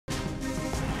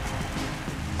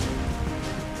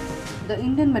The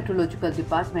Indian Meteorological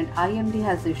Department IMD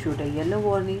has issued a yellow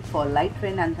warning for light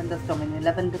rain and thunderstorm in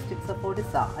 11 districts of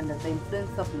Odisha under the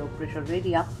influence of low pressure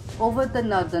area over the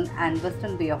northern and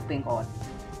western Bay of Bengal.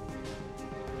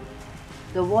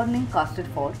 The warning casted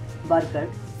for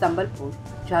Bargarh, Sambalpur,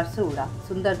 Jharsuguda,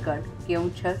 Sundergarh,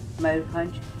 Keonjhar,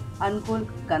 Mayurbhanj, Angul,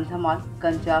 Kandhamal,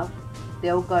 Ganjam,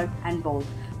 Deogarh and Boudh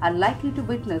are likely to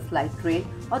witness light rain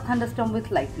or thunderstorm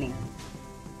with lightning.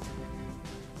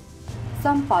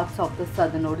 Some parts of the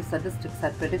Southern Odisha districts are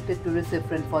predicted to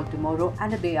receive rainfall tomorrow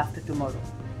and the day after tomorrow.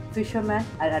 Fishermen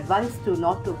are advised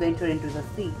not to venture into the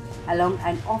sea along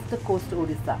and off the coast of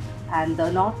Odisha and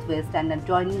the northwest and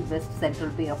adjoining west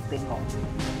central Bay of Bengal.